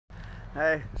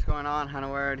Hey, what's going on?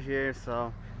 Hannah Word here.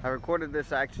 So I recorded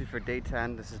this actually for day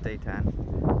 10. This is day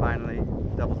 10. Finally,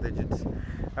 double digits.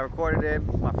 I recorded it.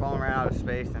 My phone ran out of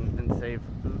space and didn't save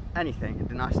anything. It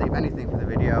did not save anything for the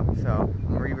video. So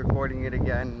I'm re-recording it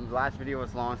again. The last video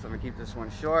was long, so I'm gonna keep this one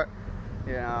short.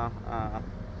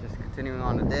 Just continuing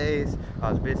on the days. I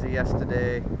was busy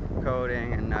yesterday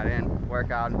coding, and I didn't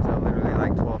work out until literally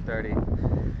like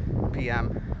 12:30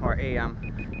 p.m. or a.m.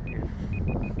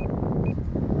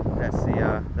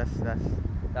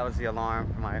 That was the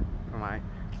alarm for my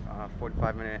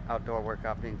 45-minute outdoor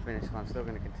workout being finished. So I'm still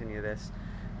going to continue this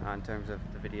in terms of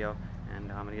the video,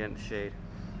 and I'm going to get in the shade.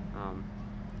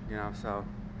 So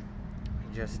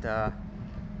just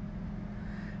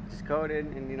coded,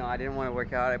 and I didn't want to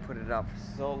work out. I put it up for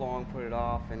so long, put it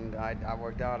off, and I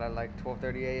worked out at like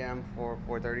 12:30 a.m. for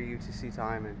 4:30 UTC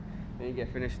time, and didn't get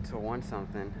finished until 1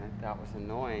 something. That was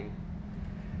annoying.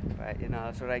 But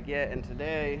that's what I get. And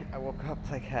today I woke up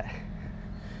like at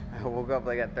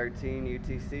 13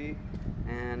 UTC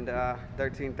and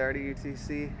 13:30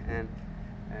 UTC, and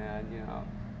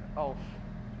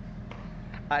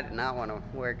I did not want to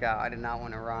work out. I did not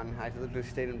want to run. I literally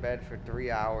stayed in bed for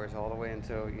 3 hours all the way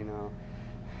until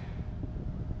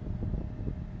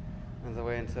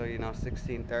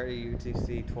 16:30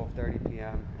 UTC, 12:30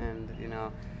 p.m. and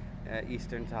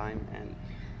Eastern time. And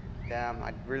damn,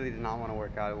 I really did not want to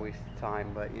work out, a waste of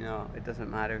time, but it doesn't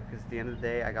matter, because at the end of the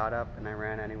day I got up and I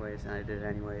ran anyways, and I did it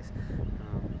anyways.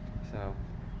 So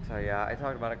yeah, I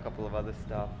talked about a couple of other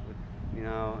stuff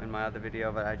in my other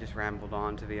video, but I just rambled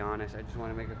on, to be honest. I just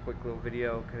want to make a quick little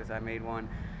video because I made one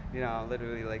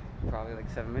literally probably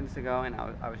 7 minutes ago, and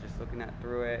I was just looking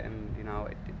through it, and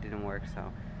it didn't work.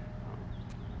 So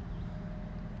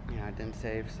I didn't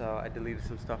save, so I deleted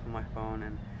some stuff on my phone,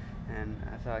 and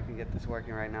that's how I can get this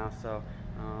working right now. So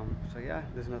yeah,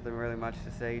 there's nothing really much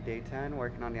to say. Day 10,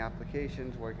 working on the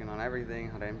applications, working on everything,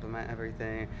 how to implement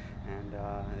everything, and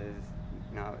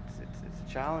it's a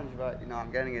challenge, but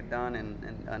I'm getting it done and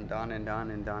done, and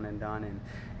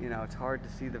it's hard to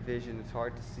see the vision. It's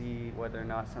hard to see whether or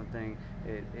not something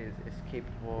is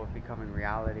capable of becoming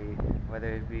reality, whether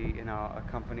it be a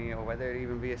company, or whether it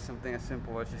even be something as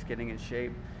simple as just getting in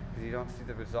shape, because you don't see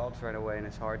the results right away, and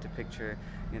it's hard to picture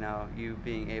you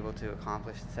being able to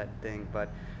accomplish said thing.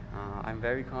 But I'm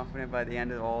very confident by the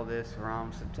end of all this,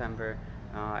 around September,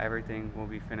 everything will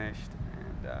be finished,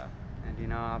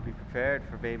 and I'll be prepared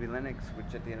for baby Linux,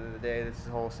 which at the end of the day, this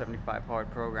whole 75 hard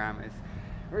program is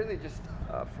really just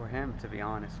for him, to be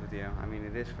honest with you. I mean,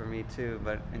 it is for me too,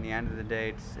 but in the end of the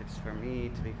day, it's for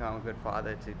me to become a good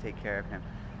father, to take care of him,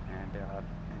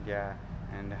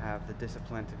 and to have the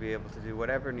discipline to be able to do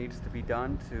whatever needs to be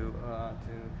done to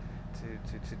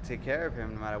take care of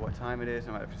him, no matter what time it is,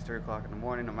 no matter if it's 3 o'clock in the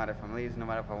morning, no matter if I'm lazy, no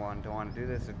matter if I don't want to do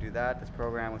this or do that. This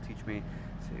program will teach me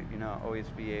to always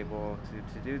be able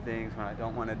to do things when I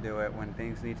don't want to do it. When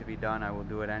things need to be done, I will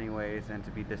do it anyways, and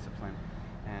to be disciplined.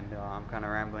 And I'm kind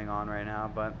of rambling on right now,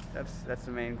 but that's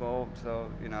the main goal.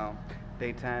 So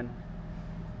day 10,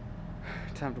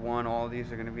 attempt 1, all of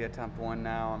these are going to be attempt 1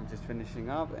 now. I'm just finishing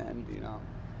up, and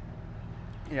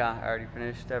yeah, I already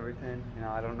finished everything.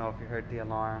 I don't know if you heard the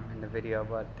alarm in the video,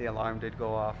 but the alarm did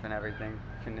go off and everything.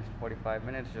 Finished 45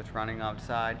 minutes just running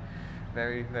outside.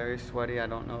 Very, very sweaty. I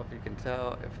don't know if you can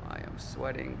tell if I am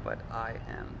sweating, but I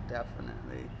am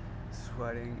definitely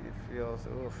sweating. It feels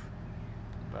oof.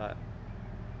 But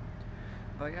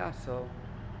yeah, so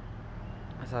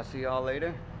I'll see y'all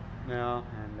later.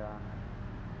 And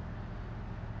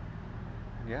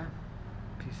yeah,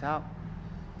 peace out.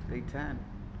 Day 10.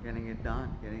 Getting it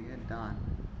done.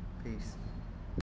 Peace.